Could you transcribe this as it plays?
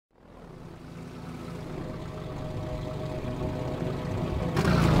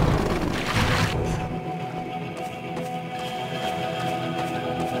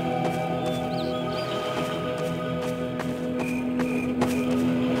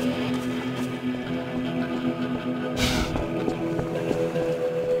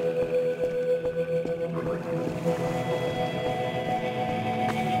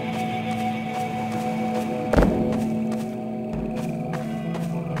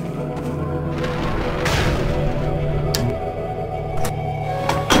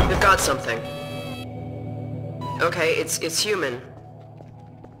got something. Okay, it's human.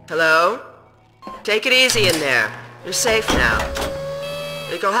 Hello? Take it easy in there. You're safe now.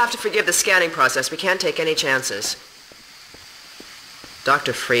 You'll have to forgive the scanning process. We can't take any chances.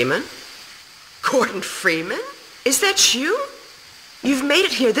 Dr. Freeman? Gordon Freeman? Is that you? You've made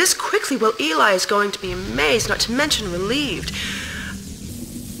it here this quickly. Well, Eli is going to be amazed, not to mention relieved.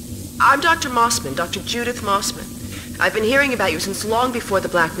 I'm Dr. Mossman, Dr. Judith Mossman. I've been hearing about you since long before the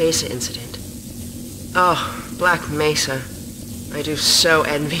Black Mesa incident. Oh, Black Mesa. I do so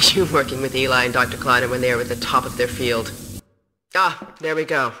envy you working with Eli and Dr. Kleiner when they were at the top of their field. Ah, there we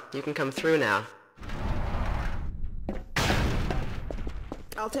go. You can come through now.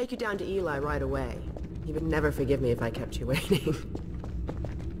 I'll take you down to Eli right away. He would never forgive me if I kept you waiting.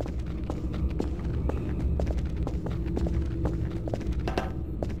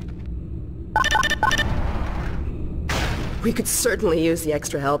 We could certainly use the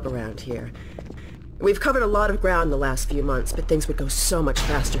extra help around here. We've covered a lot of ground in the last few months, but things would go so much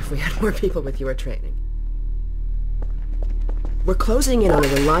faster if we had more people with your training. We're closing in on a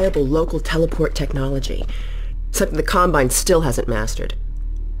reliable local teleport technology, something the Combine still hasn't mastered.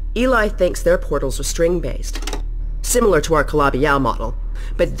 Eli thinks their portals are string-based, similar to our Calabi-Yau model,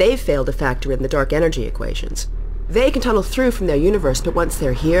 but they've failed to factor in the dark energy equations. They can tunnel through from their universe, but once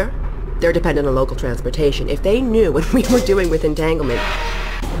they're here, they're dependent on local transportation. If they knew what we were doing with entanglement...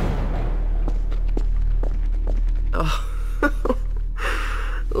 Oh.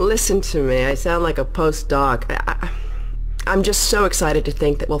 Listen to me. I sound like a postdoc. I'm just so excited to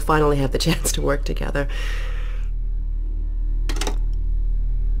think that we'll finally have the chance to work together.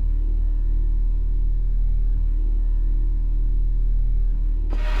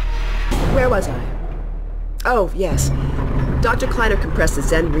 Where was I? Oh, yes. Dr. Kleiner compressed the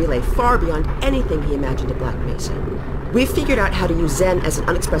Zen relay far beyond anything he imagined at Black Mesa. We've figured out how to use Zen as an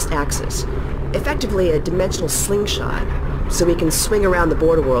unexpressed axis, effectively a dimensional slingshot, so we can swing around the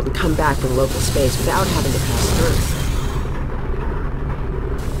border world and come back in local space without having to pass through.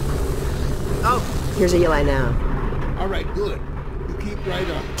 Oh, here's Eli now. All right, good. You keep right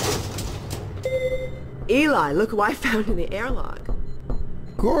on. Eli, look who I found in the airlock.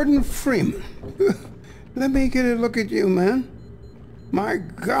 Gordon Freeman. Let me get a look at you, man. My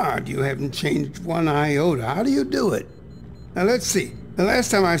God, you haven't changed one iota. How do you do it? Now, let's see. The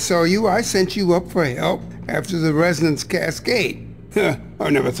last time I saw you, I sent you up for help after the resonance cascade. I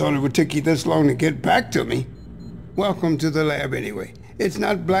never thought it would take you this long to get back to me. Welcome to the lab, anyway. It's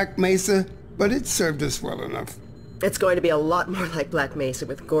not Black Mesa, but it served us well enough. It's going to be a lot more like Black Mesa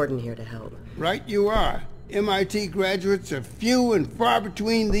with Gordon here to help. Right you are. MIT graduates are few and far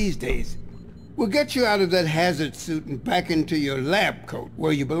between these days. We'll get you out of that hazard suit and back into your lab coat,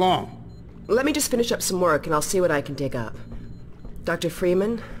 where you belong. Let me just finish up some work and I'll see what I can dig up. Dr.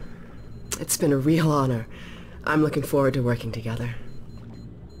 Freeman, it's been a real honor. I'm looking forward to working together.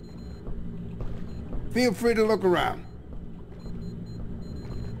 Feel free to look around.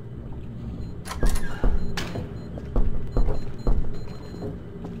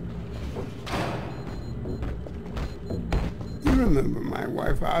 You remember my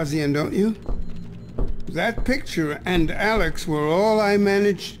wife Ozian, don't you? That picture and Alex were all I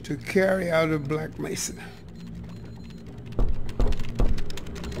managed to carry out of Black Mesa.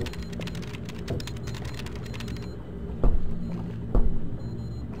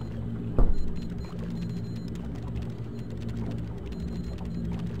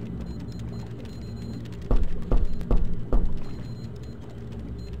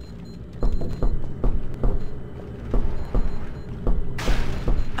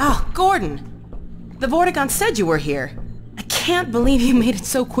 Oh, Gordon! The Vortigaunt said you were here. I can't believe you made it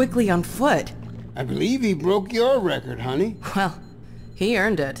so quickly on foot. I believe he broke your record, honey. Well, he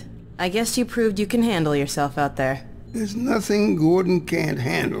earned it. I guess you proved you can handle yourself out there. There's nothing Gordon can't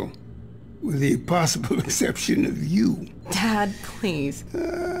handle, with the possible exception of you. Dad, please.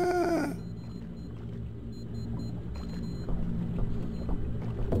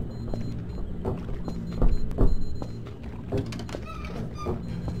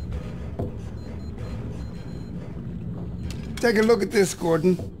 Take a look at this,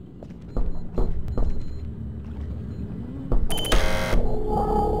 Gordon.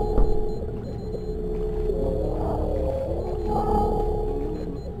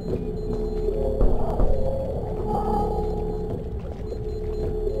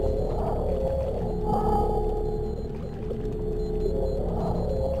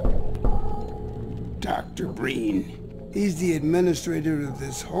 Dr. Breen. He's the administrator of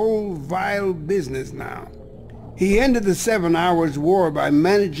this whole vile business now. He ended the 7 Hours War by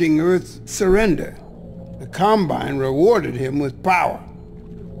managing Earth's surrender. The Combine rewarded him with power.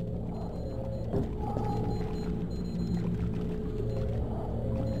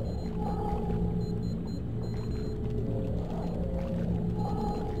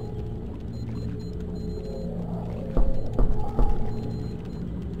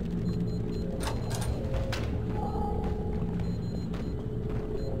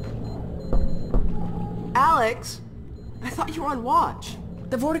 Alex! I thought you were on watch.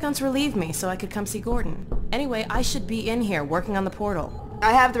 The Vortigons relieved me so I could come see Gordon. Anyway, I should be in here working on the portal.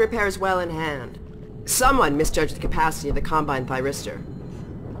 I have the repairs well in hand. Someone misjudged the capacity of the Combine thyristor.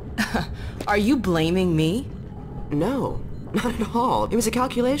 Are you blaming me? No, not at all. It was a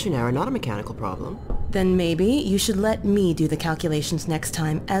calculation error, not a mechanical problem. Then maybe you should let me do the calculations next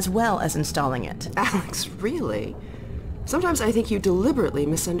time as well as installing it. Alex, really? Sometimes I think you deliberately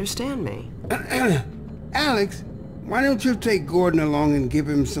misunderstand me. Alex, why don't you take Gordon along and give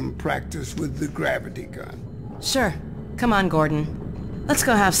him some practice with the gravity gun? Sure. Come on, Gordon. Let's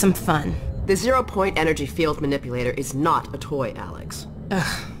go have some fun. The zero-point energy field manipulator is not a toy, Alex.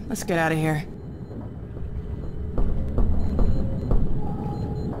 Ugh, let's get out of here.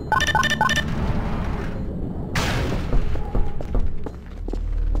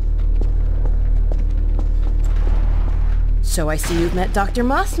 So I see you've met Dr.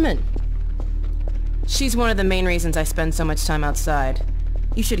 Mossman. She's one of the main reasons I spend so much time outside.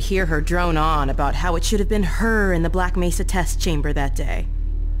 You should hear her drone on about how it should have been her in the Black Mesa test chamber that day.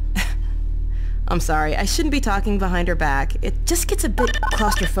 I'm sorry, I shouldn't be talking behind her back. It just gets a bit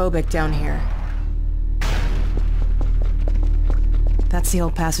claustrophobic down here. That's the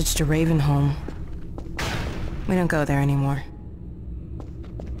old passage to Ravenholm. We don't go there anymore.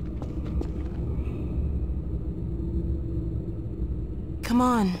 Come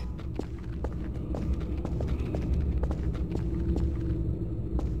on.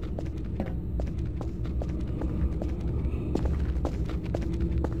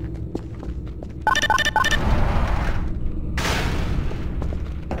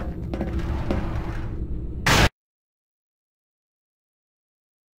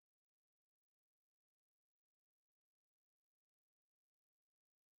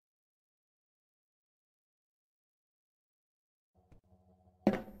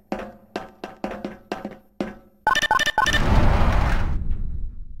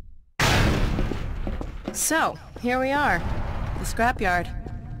 So, here we are. The scrapyard.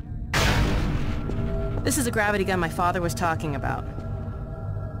 This is a gravity gun my father was talking about.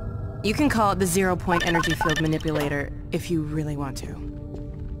 You can call it the zero-point energy field manipulator if you really want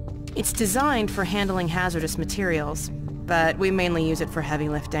to. It's designed for handling hazardous materials, but we mainly use it for heavy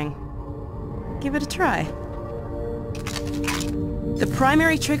lifting. Give it a try. The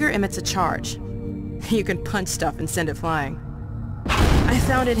primary trigger emits a charge. You can punch stuff and send it flying. I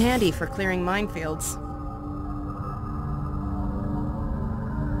found it handy for clearing minefields.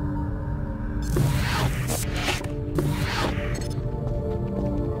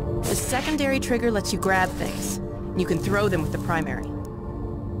 The secondary trigger lets you grab things. You can throw them with the primary.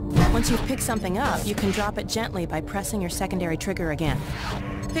 Once you've picked something up, you can drop it gently by pressing your secondary trigger again.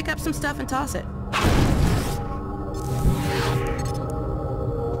 Pick up some stuff and toss it.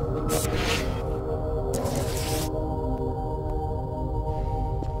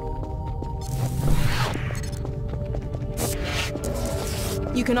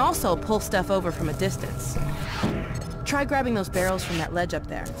 You can also pull stuff over from a distance. Try grabbing those barrels from that ledge up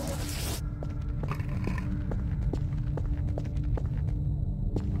there.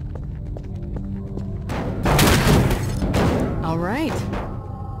 All right.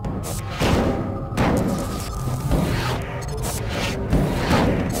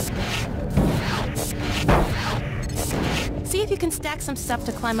 See if you can stack some stuff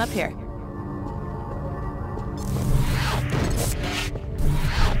to climb up here.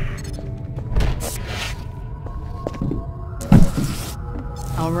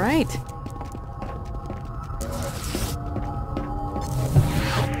 All right.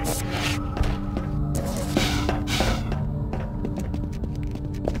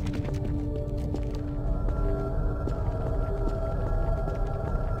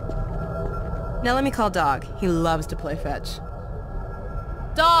 Now let me call Dog. He loves to play fetch.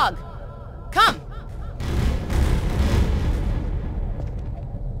 Dog! Come!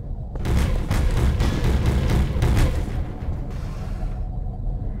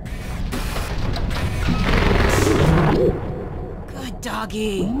 Good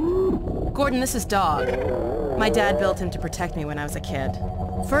doggy. Gordon, this is Dog. My dad built him to protect me when I was a kid.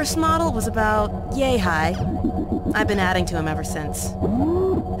 First model was about yay high. I've been adding to him ever since.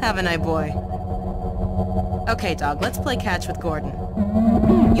 Have a night, boy. Okay, Dog, let's play catch with Gordon.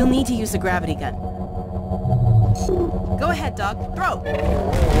 You'll need to use the gravity gun. Go ahead, Dog. Throw!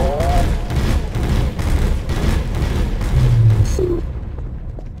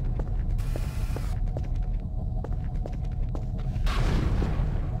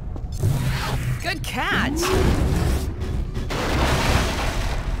 Good catch!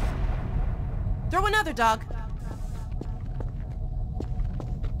 Throw another, Dog.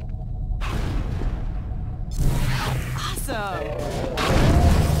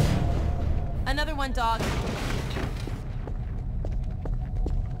 one, dog.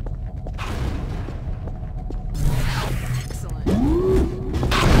 Excellent.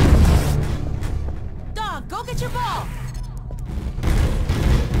 Dog, go get your ball!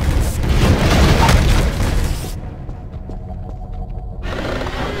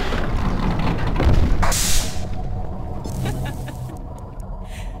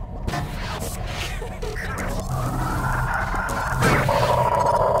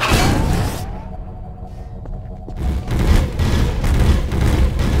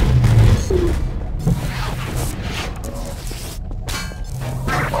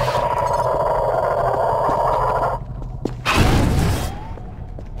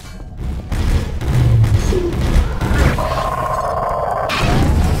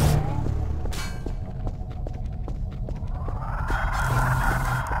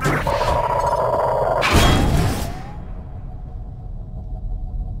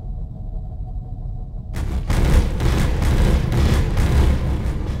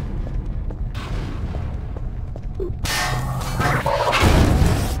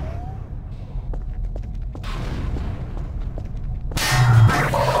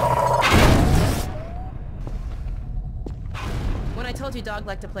 I told you dog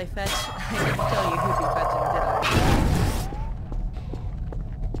liked to play fetch. I didn't tell you who'd be fetching, did I?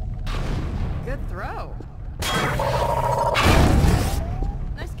 Good throw.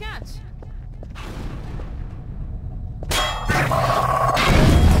 Nice catch.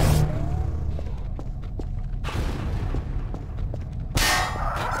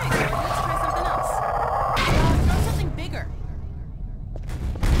 Okay, good. Let's try something else. Throw something bigger.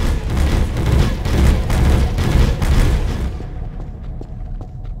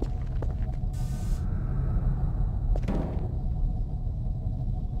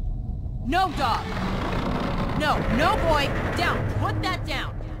 No, dog! No, no, boy! Down! Put that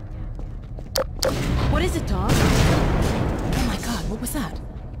down! What is it, dog? Oh my god, what was that?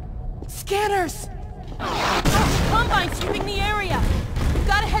 Scanners! Oh, Combine sweeping the area! We've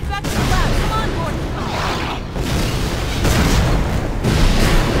gotta head back to the lab! Come on, Gordon!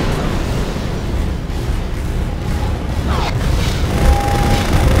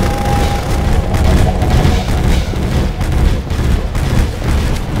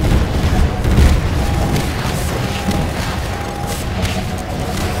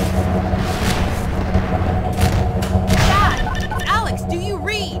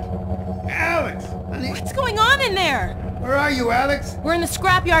 Where are you, Alex? We're in the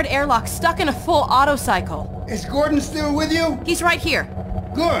scrapyard airlock, stuck in a full auto cycle. Is Gordon still with you? He's right here.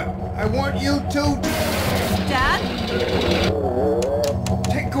 Good. I want you to... Dad?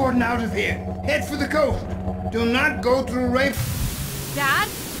 Take Gordon out of here. Head for the coast. Do not go through rape... Dad?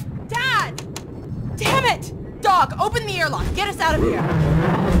 Dad! Damn it! Dog, open the airlock. Get us out of here.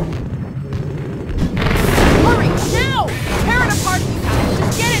 Hurry, now! Tear it apart if you can.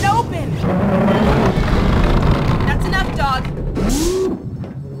 Just get it open! That's enough, dog.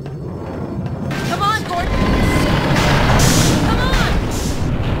 Come on, Gordon. Come on!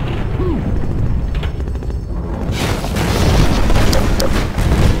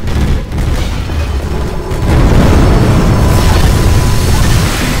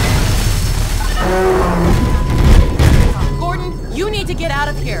 Gordon, you need to get out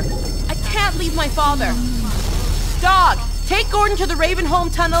of here. I can't leave my father. Dog, take Gordon to the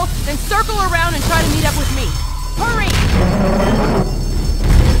Ravenholm tunnel, then circle around and try to meet up with me. Hurry!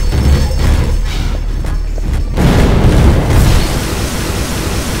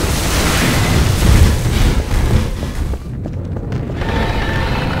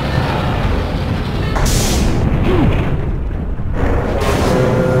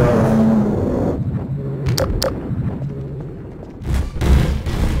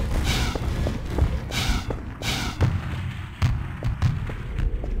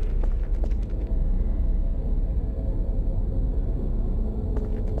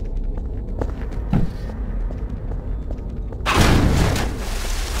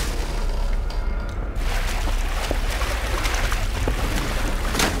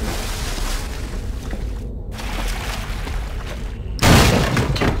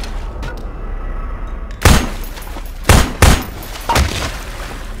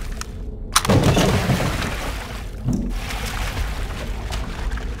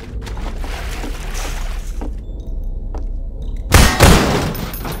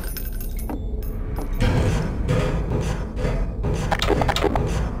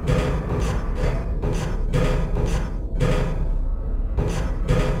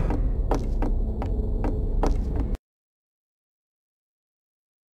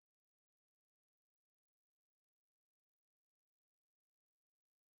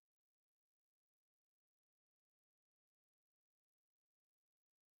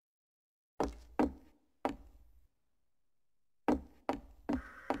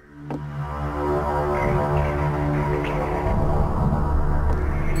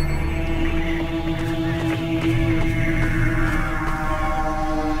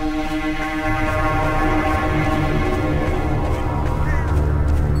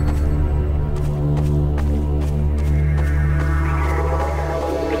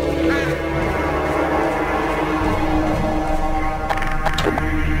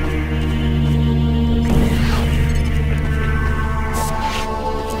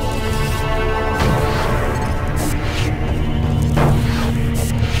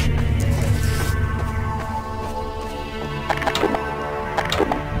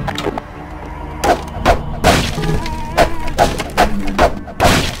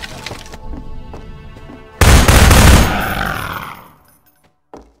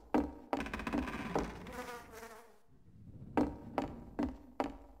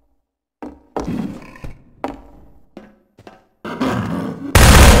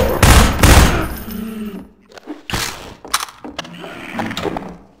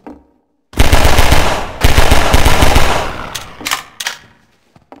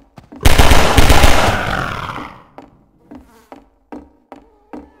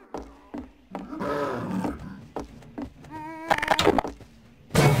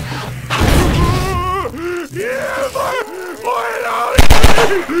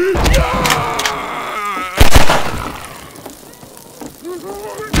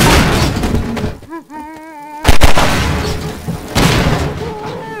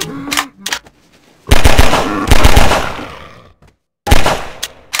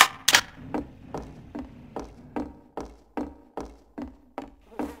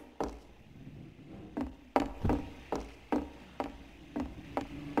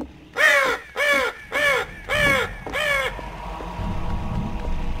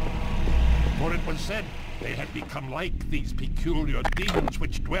 For it was said they had become like these peculiar demons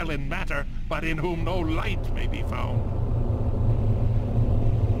which dwell in matter, but in whom no light may be found.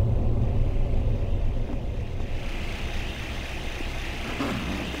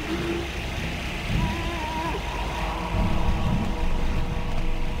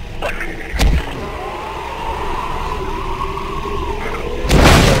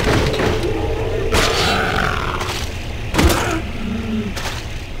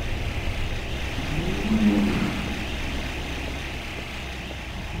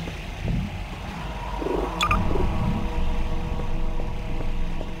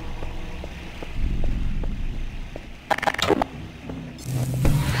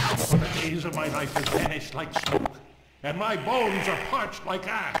 Of my life has vanished like smoke, and my bones are parched like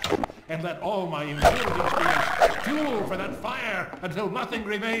ash, and let all my impurities be as fuel for that fire until nothing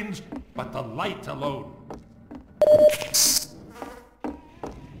remains but the light alone.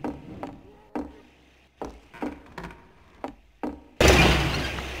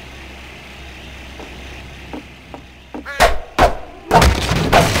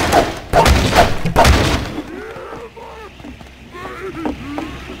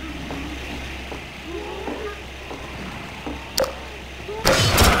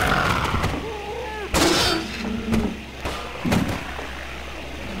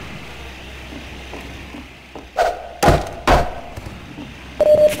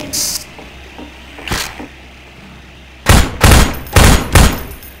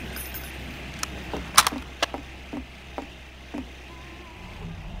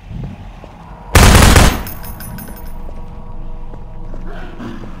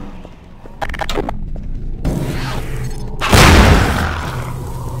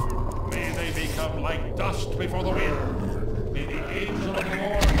 Like dust before the wind. May the angel of the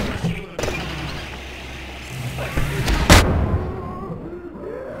Lord pursue them.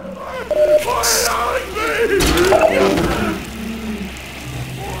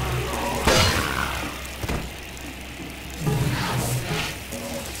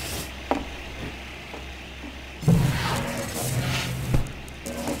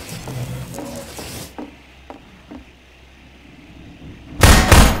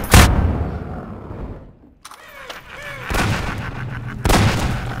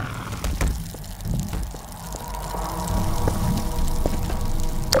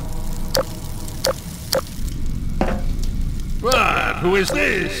 But who is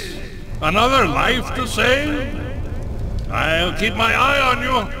this? Another life to save? I'll keep my eye on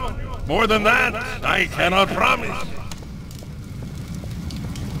you. More than that, I cannot promise.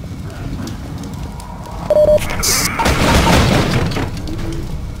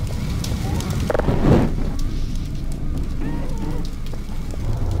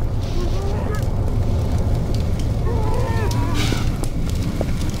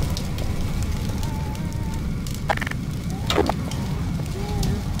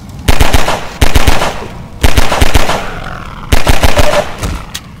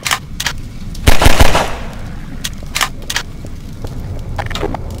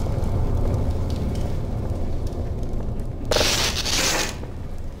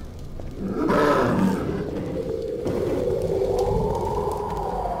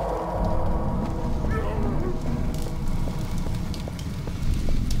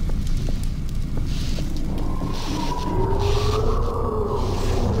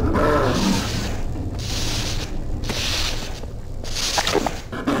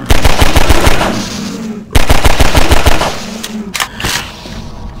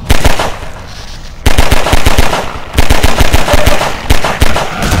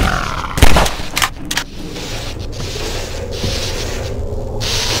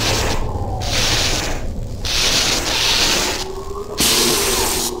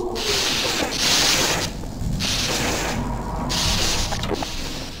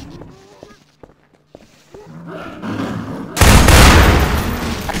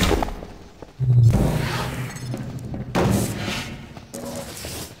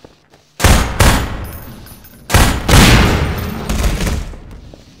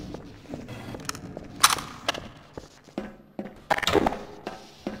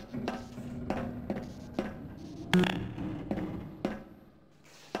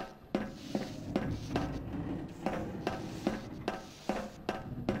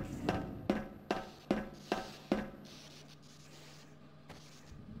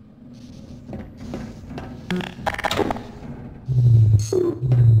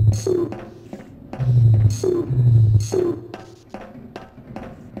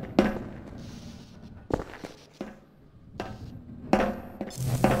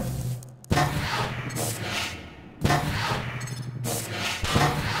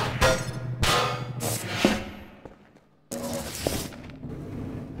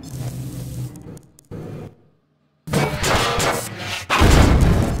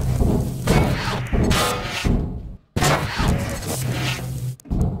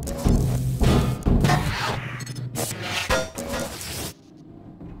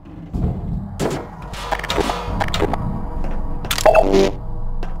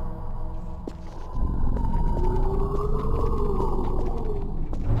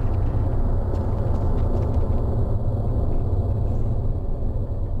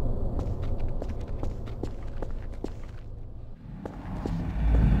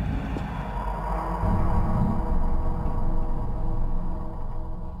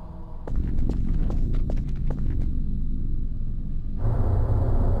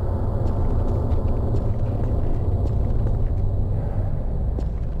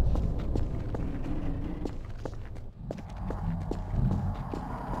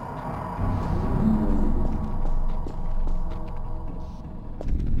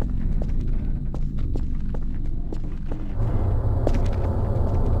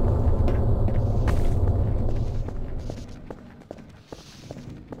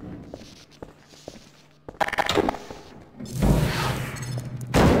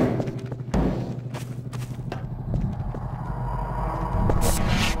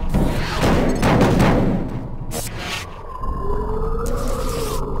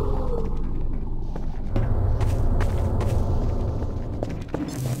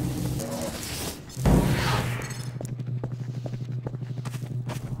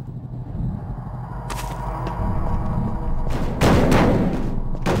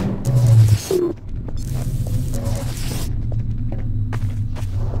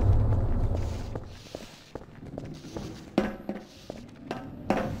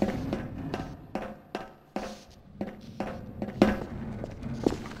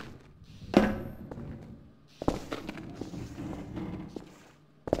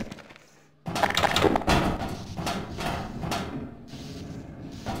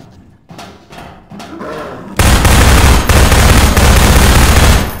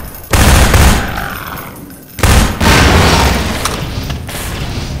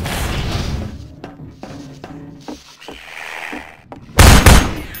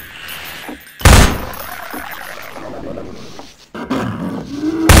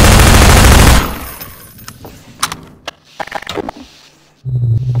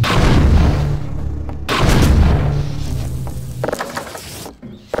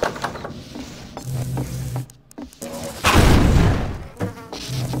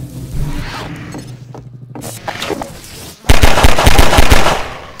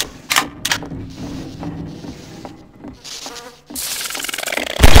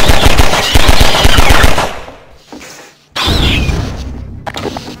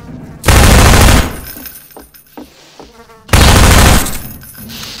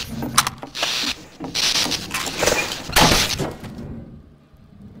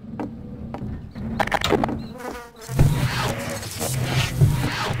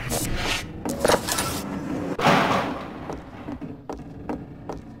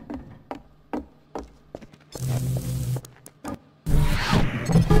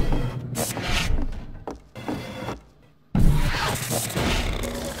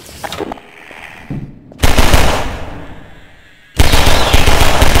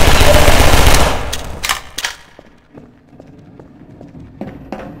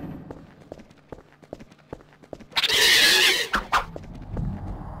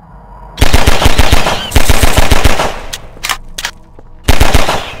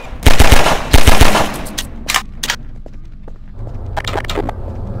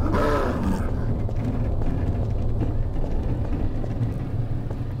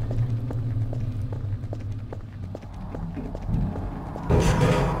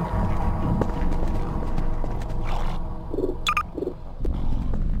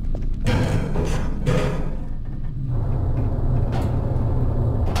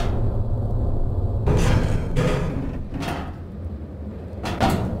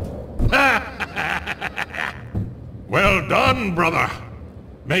 Well done, brother.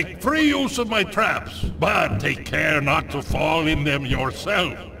 Make free use of my traps, but take care not to fall in them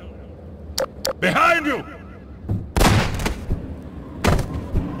yourself. Behind you!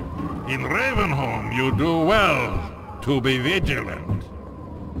 In Ravenholm, you do well to be vigilant.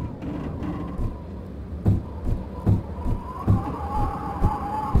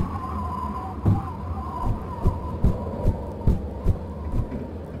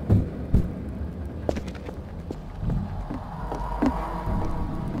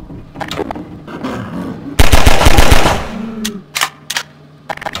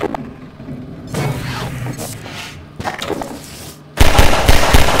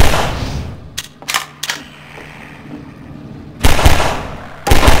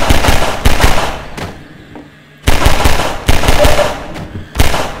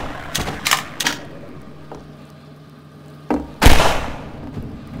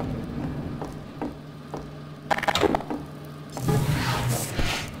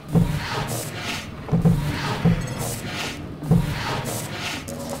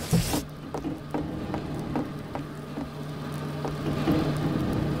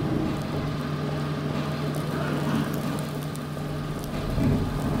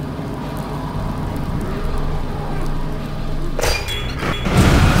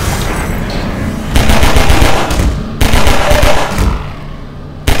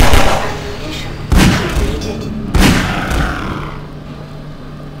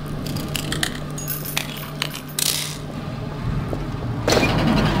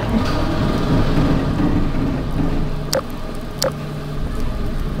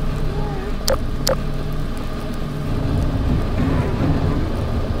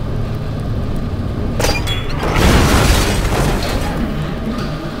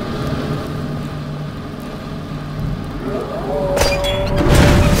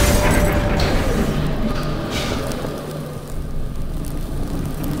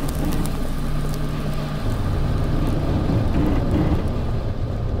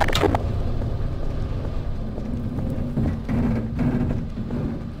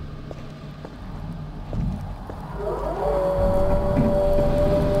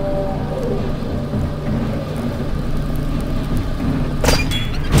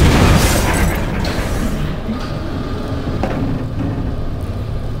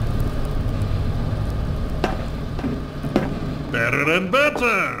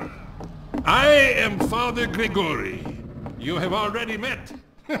 better. I am Father Grigori. You have already met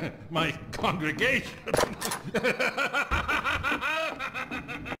my congregation.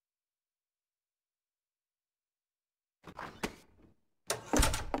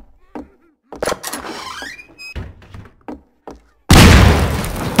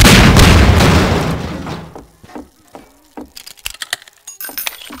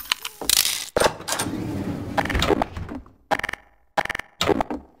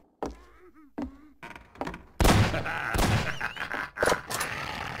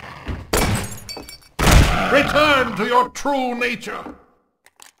 Return to your true nature.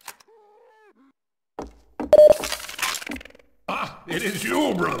 Ah, it is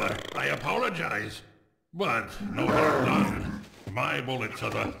you, brother. I apologize. But no harm done. My bullets are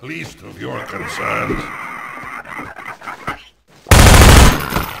the least of your concerns.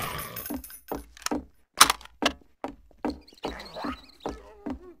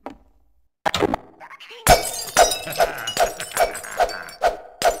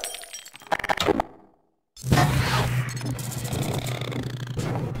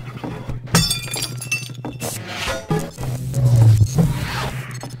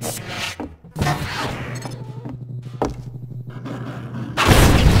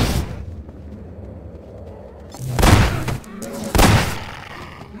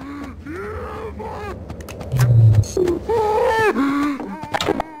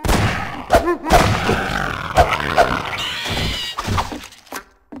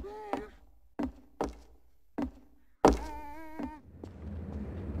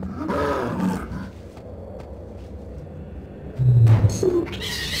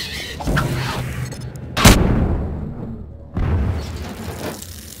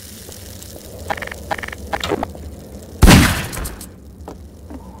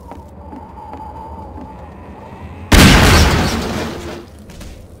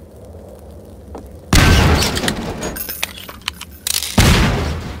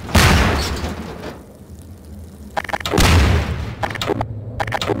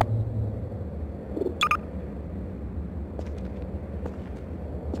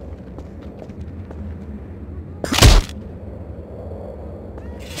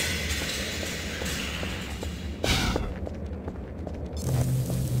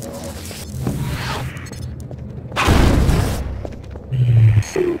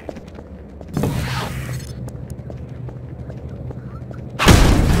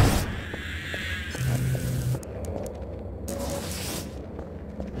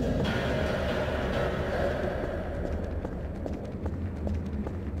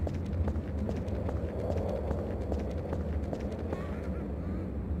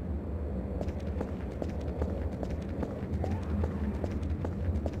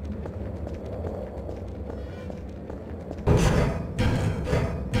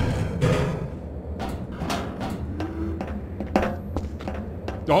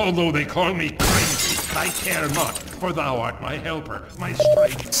 Although they call me crazy, I care not, for thou art my helper, my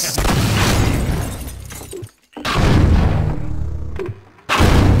strength, and...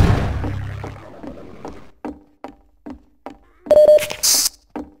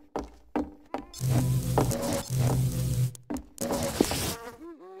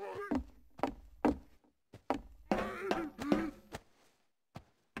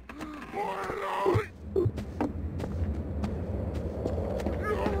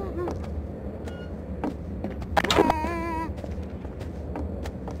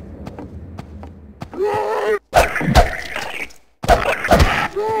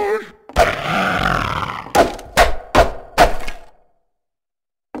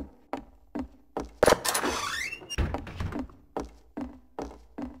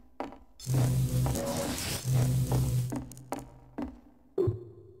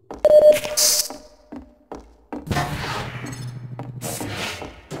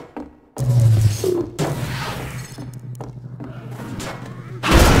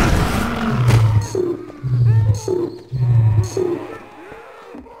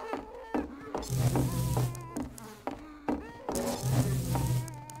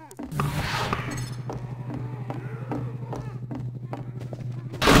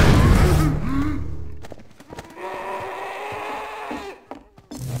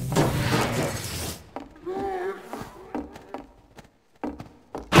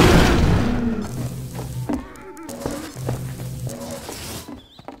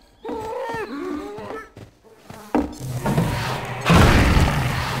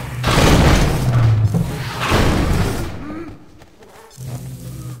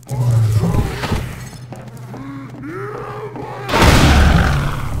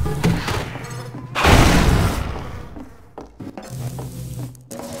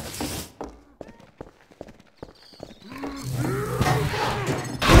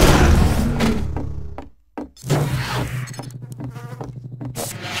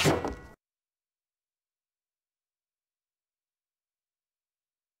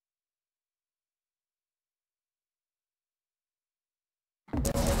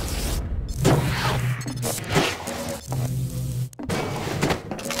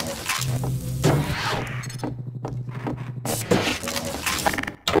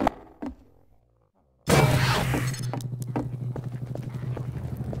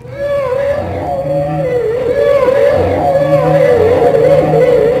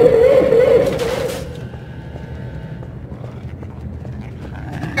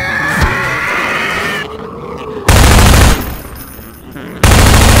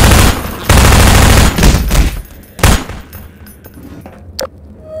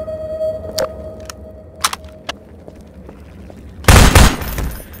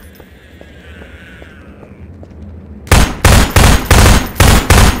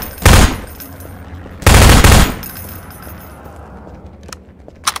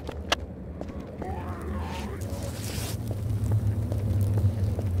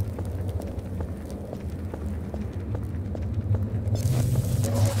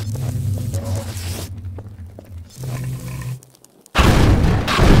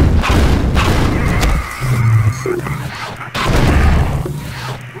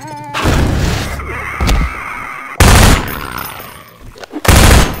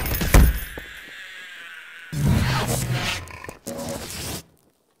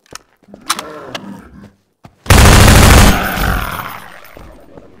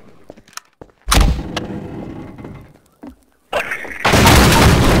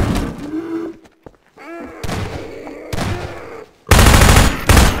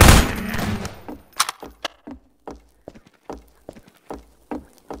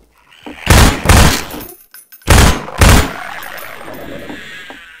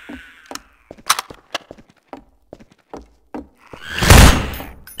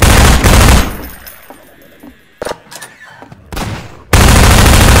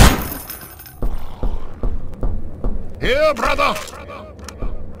 Here, brother!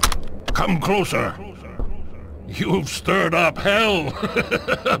 Come closer. You've stirred up hell.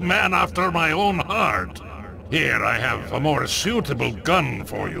 A man after my own heart. Here, I have a more suitable gun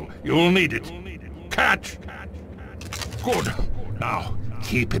for you. You'll need it. Catch! Good. Now,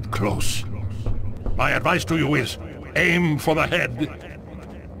 keep it close. My advice to you is, aim for the head.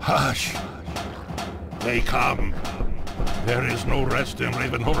 Hush. They come. There is no rest in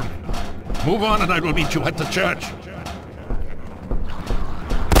Ravenhorn. Move on and I will meet you at the church.